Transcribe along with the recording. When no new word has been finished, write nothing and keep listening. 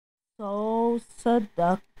So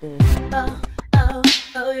seductive.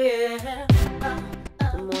 Oh yeah.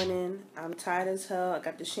 Good morning. I'm tired as hell. I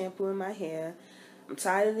got the shampoo in my hair. I'm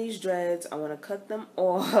tired of these dreads. I want to cut them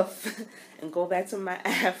off and go back to my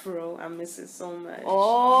afro. I miss it so much.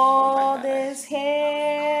 Oh, this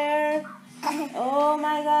hair. Oh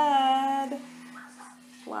my god.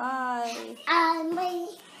 Why?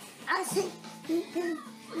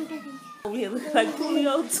 Over here looking like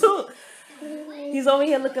Coolio too. He's over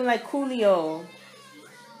here looking like Coolio.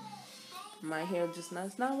 My hair just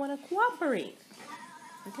does not want to cooperate.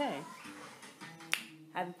 Okay.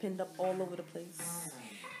 I have it pinned up all over the place.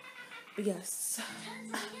 But yes.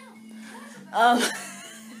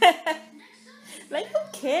 Like, who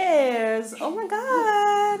cares? Oh my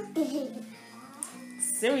god.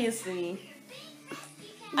 Seriously.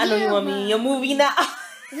 I know you want me in your movie now.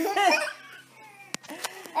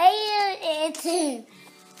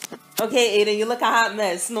 Okay, Aiden, you look a hot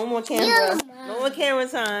mess. No more camera. No more camera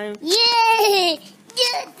time. Yay!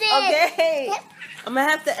 Okay. I'm gonna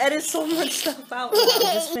have to edit so much stuff out. I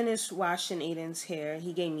just finished washing Aiden's hair.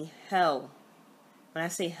 He gave me hell. When I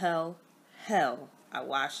say hell, hell. I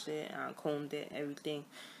washed it, I combed it, everything.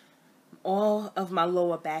 All of my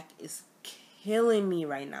lower back is killing me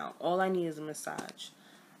right now. All I need is a massage.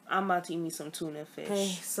 I'm about to eat me some tuna fish.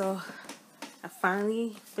 Okay, so I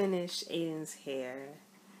finally finished Aiden's hair.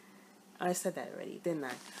 I said that already, didn't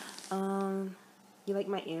I? You like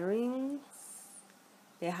my earrings?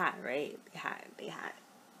 They're hot, right? They hot.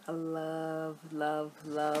 I love, love,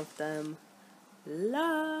 love them.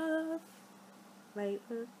 Love. Like,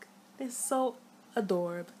 look. They're so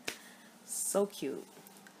adorable. So cute.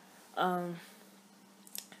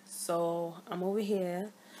 So I'm over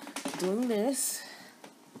here doing this.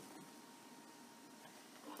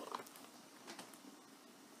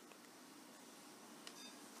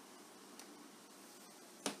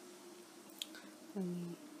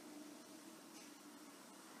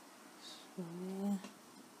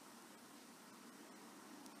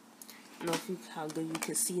 I don't know how good you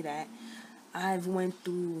can see that. I've went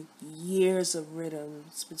through years of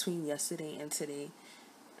rhythms between yesterday and today.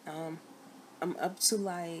 I'm up to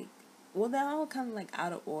like, well, they're all kind of like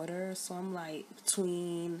out of order. So I'm like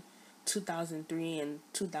between 2003 and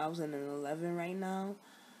 2011 right now.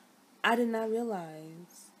 I did not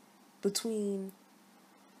realize between,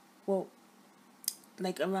 well,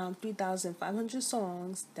 like around 3,500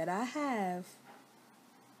 songs that I have,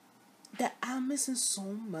 that I'm missing so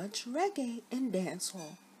much reggae and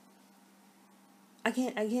dancehall. I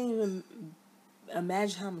can't even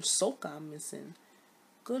imagine how much soca I'm missing.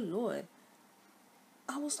 Good Lord.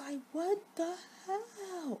 I was like, what the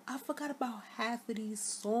hell? I forgot about half of these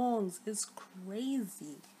songs. It's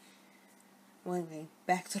crazy. Well, anyway,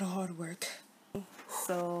 back to the hard work.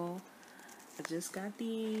 So, I just got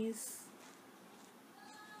these.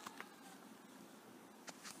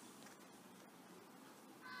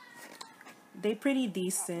 They pretty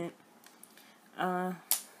decent.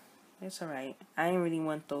 It's alright. I didn't really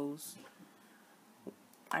want those.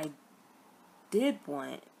 I did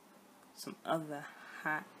want some other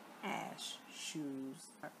hot ass shoes.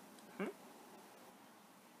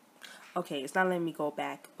 Okay, it's not letting me go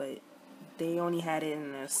back, but they only had it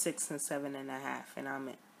in a 6 and 7.5, and I'm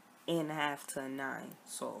at 8.5 to a 9,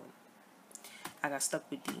 so I got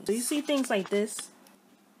stuck with these. So you see things like this?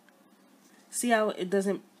 See how it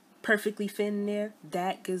doesn't perfectly fit in there?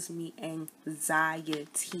 That gives me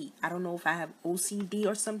anxiety. I don't know if I have OCD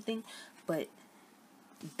or something, but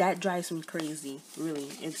that drives me crazy. Really,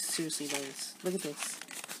 it seriously does. Look at this.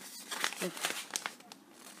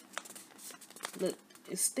 Look,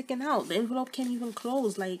 it's sticking out. The envelope can't even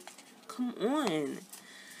close. Like, come on.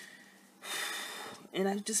 And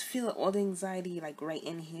I just feel all the anxiety like right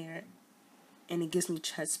in here, and it gives me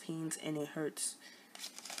chest pains and it hurts.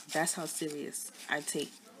 That's how serious I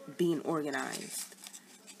take being organized.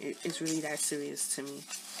 It's really that serious to me.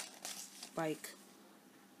 Like,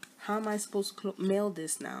 how am I supposed to mail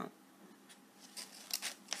this now?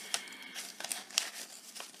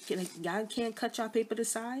 Y'all can't cut y'all paper to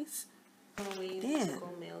size? Damn. To go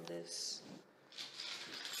mail this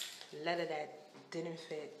letter that didn't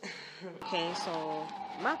fit. Okay, so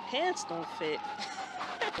my pants don't fit.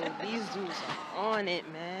 These dudes are on it,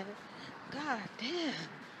 man. God damn.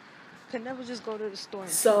 Could never just go to the store.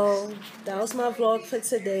 So that was my vlog for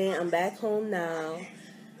today. I'm back home now,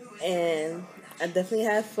 and I definitely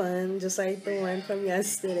had fun, just like the one from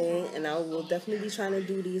yesterday. And I will definitely be trying to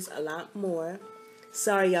do these a lot more.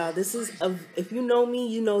 Sorry, y'all. This is if you know me,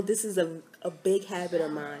 you know this is a big habit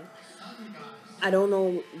of mine. I don't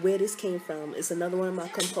know where this came from. It's another one of my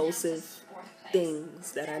compulsive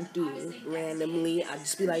things that I do randomly. I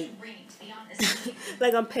just be like,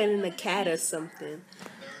 like I'm petting a cat or something.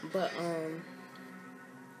 But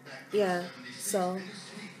yeah. So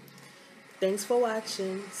thanks for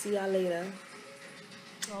watching. See y'all later.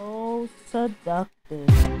 So seductive.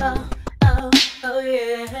 Oh, oh, oh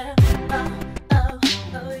yeah. Oh.